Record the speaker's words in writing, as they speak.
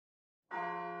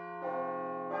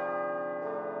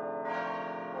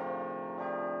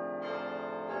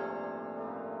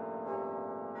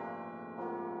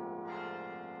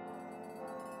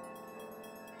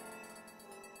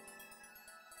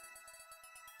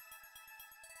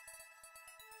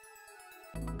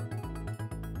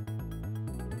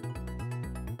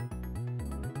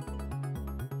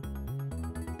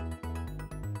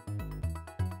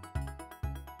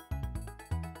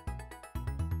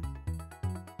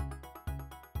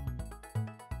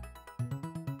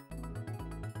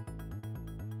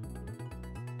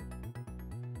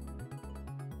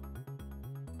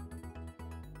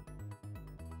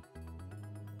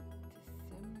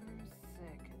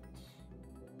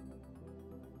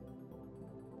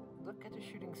look at a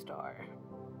shooting star.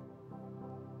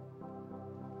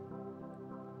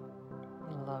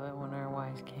 I love it when our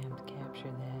wise cams capture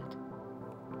that.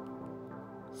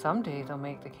 Someday they'll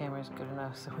make the cameras good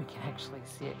enough so we can actually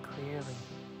see it clearly.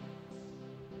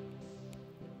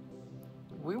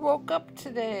 We woke up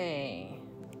today.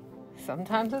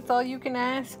 Sometimes that's all you can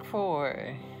ask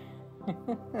for.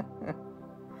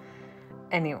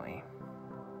 Anyway,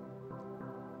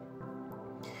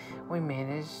 we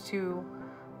managed to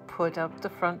put up the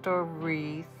front door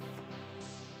wreath.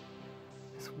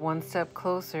 It's one step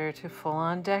closer to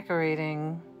full-on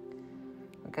decorating.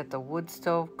 We got the wood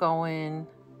stove going.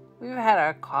 We've had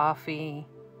our coffee.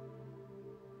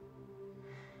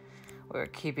 We're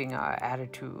keeping our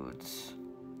attitudes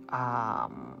at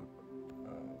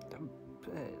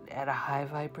a high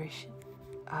vibration.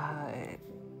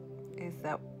 Is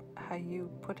that how you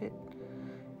put it?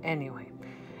 Anyway,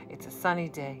 it's a sunny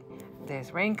day.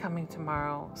 There's rain coming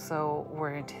tomorrow, so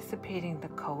we're anticipating the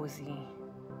cozy.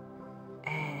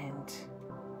 And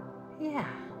yeah.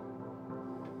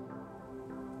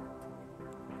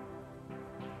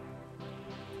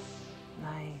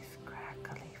 Nice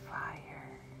crackly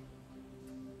fire.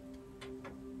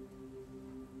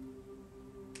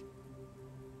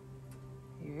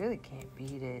 You really can't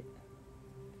beat it.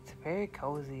 It's very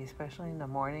cozy, especially in the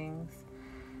mornings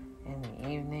and the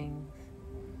evenings.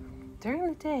 During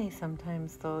the day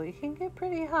sometimes though, it can get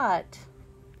pretty hot.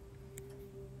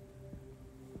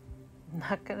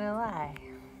 Not gonna lie.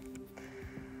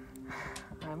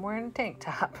 I'm wearing a tank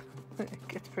top. It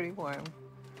gets pretty warm.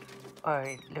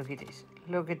 Alright, look at this.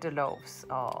 Look at the loaves.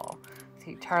 Oh,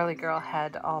 see, Charlie girl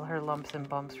had all her lumps and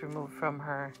bumps removed from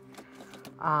her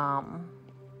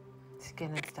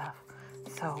skin and stuff.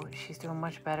 So she's doing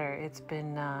much better. It's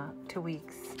been 2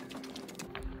 weeks.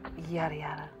 Yada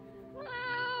yada.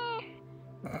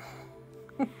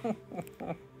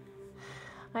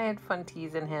 I had fun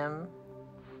teasing him.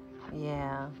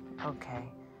 Yeah, okay.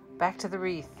 Back to the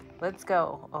wreath. Let's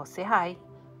go. Oh, say hi.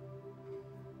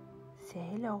 Say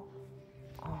hello.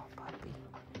 Oh, puppy.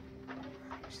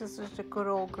 She's just a good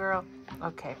old girl.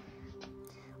 Okay.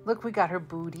 Look, we got her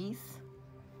booties.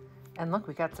 And look,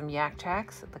 we got some yak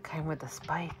tracks, the kind with the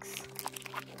spikes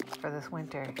for this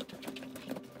winter.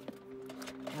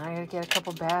 And I gotta get a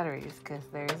couple batteries because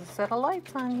there's a set of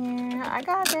lights on here. I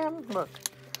got them. Look.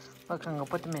 Look, I'm gonna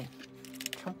put them in.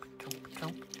 Chomp, chomp,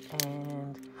 chomp.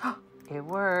 And it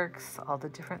works. All the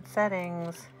different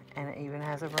settings. And it even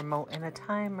has a remote and a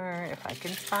timer if I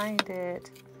can find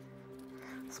it.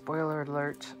 Spoiler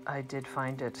alert, I did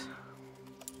find it.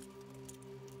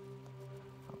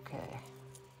 Okay.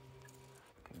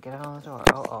 Get it on the door.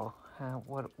 Uh-oh.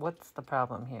 What's the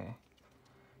problem here?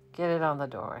 Get it on the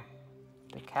door.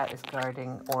 The cat is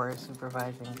guarding or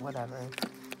supervising, whatever.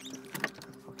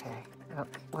 Okay. Oh,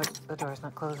 what? The door's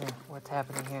not closing. What's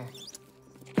happening here?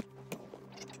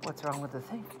 What's wrong with the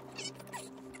thing?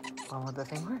 Won't let the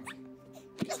thing work?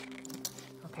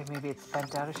 Okay, maybe it's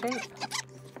bent out of shape.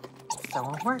 Still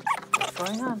won't work. What's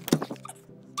going on?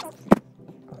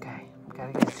 Okay,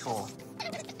 gotta get a tool.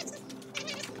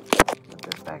 Put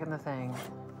this back in the thing.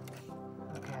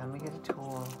 Okay, let me get a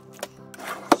tool.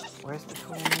 Where's the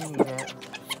tool when you need it?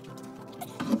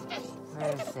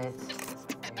 Where is it?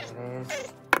 There it is.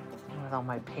 With all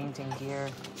my painting gear.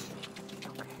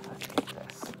 Okay, let's get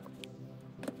this.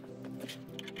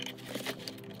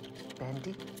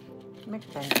 Bendy.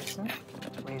 McBendison.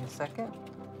 Wait a second.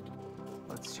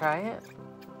 Let's try it.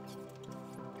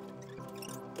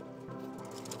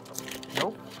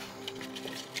 Nope.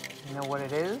 You know what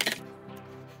it is?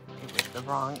 It was the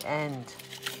wrong end.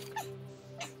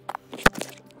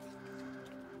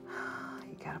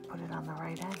 You gotta put it on the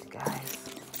right end, guys.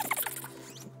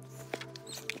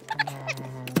 And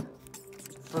then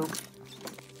boop,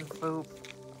 boop,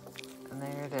 and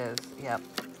there it is. Yep.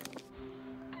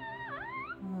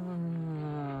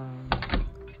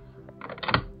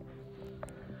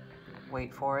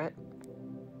 Wait for it.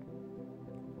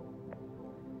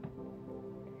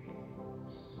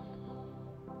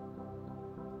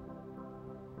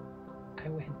 I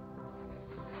win.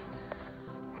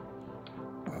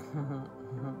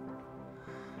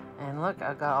 And look,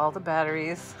 I got all the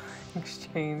batteries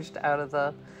exchanged out of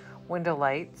the window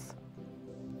lights.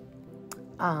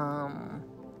 I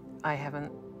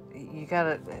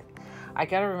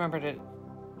gotta remember to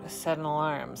set an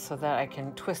alarm so that I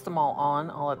can twist them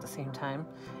all at the same time,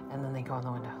 and then they go on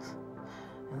the windows.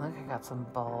 And look, I got some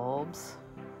bulbs.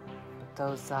 But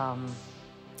those,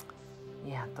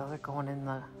 yeah, those are going in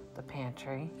the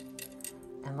pantry.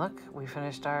 And look, we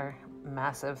finished our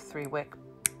massive 3-wick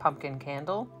pumpkin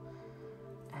candle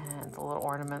and the little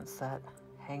ornaments that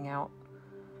hang out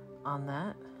on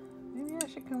that. Maybe I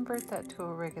should convert that to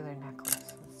a regular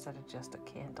necklace instead of just a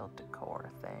candle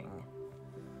decor thing.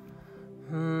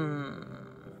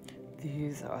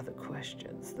 These are the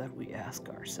questions that we ask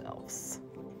ourselves.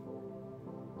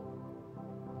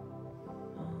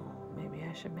 Oh, maybe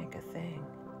I should make a thing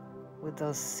with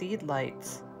those seed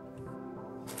lights.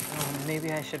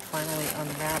 Maybe I should finally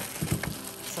unwrap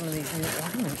some of these new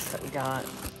ornaments that we got.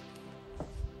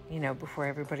 You know, before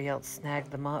everybody else snagged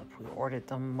them up. We ordered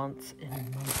them months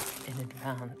and months in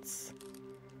advance.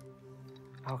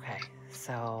 Okay,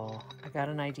 so I got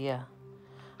an idea.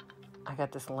 I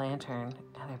got this lantern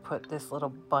and I put this little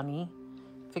bunny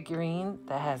figurine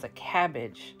that has a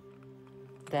cabbage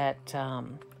that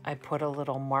I put a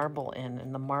little marble in,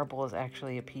 and the marble is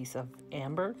actually a piece of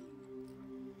amber.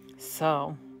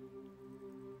 So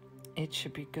it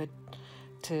should be good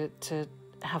to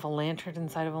have a lantern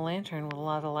inside of a lantern with a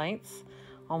lot of lights,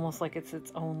 almost like it's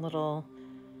its own little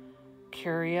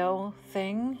curio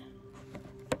thing.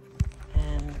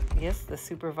 And yes, the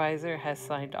supervisor has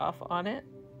signed off on it.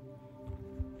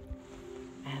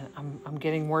 And I'm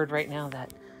getting word right now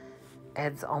that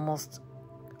Ed's almost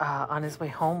on his way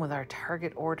home with our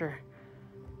Target order.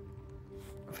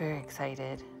 Very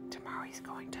excited. Tomorrow he's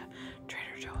going to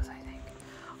Trader Joe's, I think.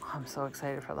 Oh, I'm so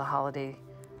excited for the holiday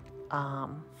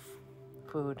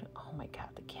food. Oh my God,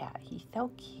 the cat. He's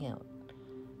so cute.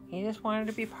 He just wanted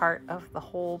to be part of the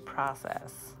whole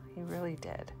process. He really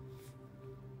did.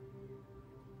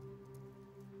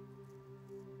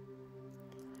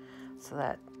 So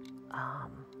that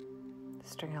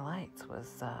string of lights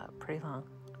was pretty long.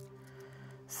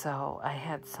 So I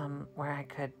had some where I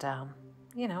could,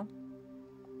 you know,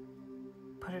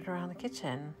 put it around the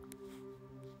kitchen.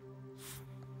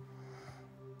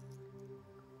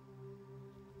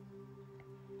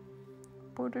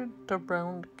 Put it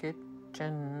around the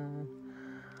kitchen.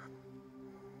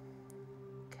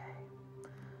 Okay.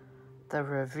 The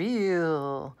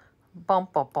reveal. Bum,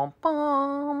 bum, bum,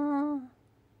 bum.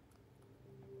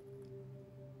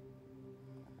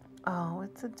 Oh,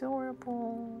 it's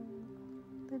adorable.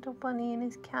 Little bunny and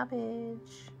his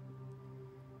cabbage.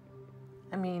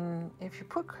 I mean, if you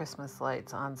put Christmas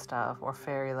lights on stuff or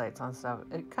fairy lights on stuff,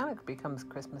 it kind of becomes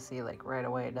Christmassy like right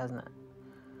away, doesn't it?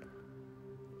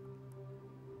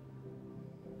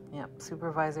 Yep,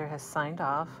 supervisor has signed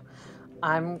off.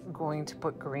 I'm going to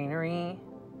put greenery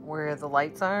where the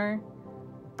lights are,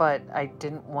 but I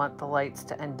didn't want the lights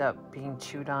to end up being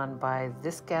chewed on by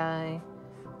this guy.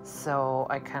 So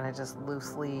I kind of just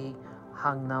loosely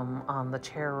hung them on the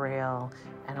chair rail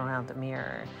and around the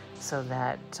mirror so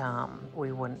that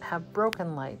we wouldn't have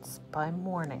broken lights by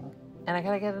morning. And I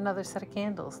gotta get another set of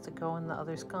candles to go in the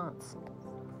other sconce.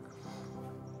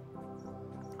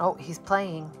 Oh, he's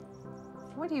playing.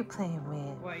 What are you playing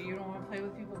with? What, you don't want to play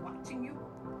with people watching you?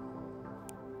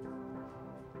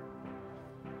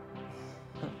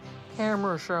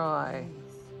 Camera shy.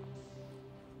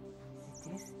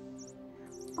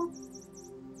 Oh.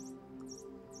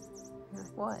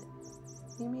 What?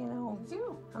 Leave me alone.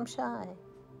 You. I'm shy.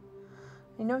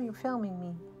 I know you're filming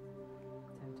me.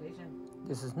 Temptation.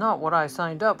 This is not what I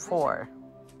signed up for.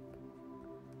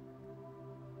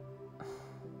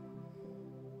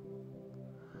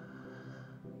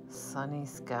 Sunny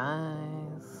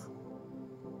skies.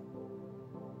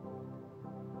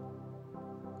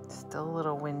 Still a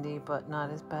little windy, but not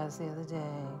as bad as the other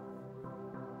day.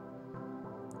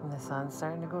 And the sun's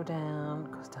starting to go down.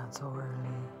 It goes down so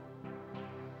early.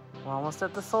 We're almost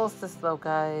at the solstice though,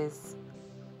 guys.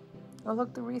 Oh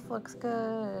look, the wreath looks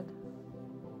good.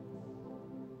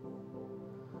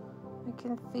 I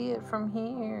can see it from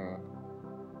here.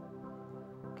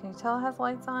 Can you tell it has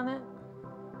lights on it?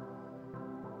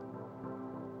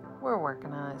 We're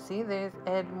working on it. See, there's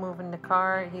Ed moving the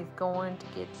car. He's going to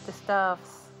get the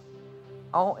stuffs.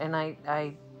 Oh, and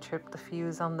I tripped the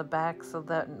fuse on the back so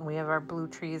that we have our blue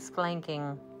trees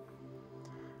flanking.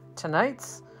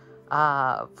 Tonight's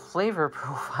flavor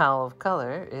profile of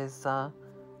color is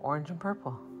orange and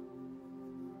purple.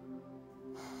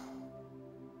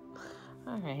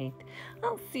 Alright,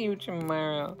 I'll see you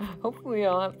tomorrow. Hopefully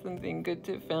I'll have something good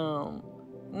to film.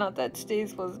 Not that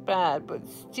today's was bad, but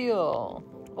still.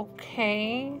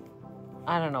 Okay?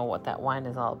 I don't know what that wine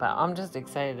is all about. I'm just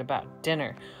excited about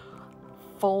dinner.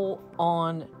 Full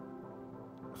on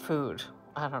food.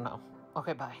 I don't know.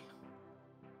 Okay, bye.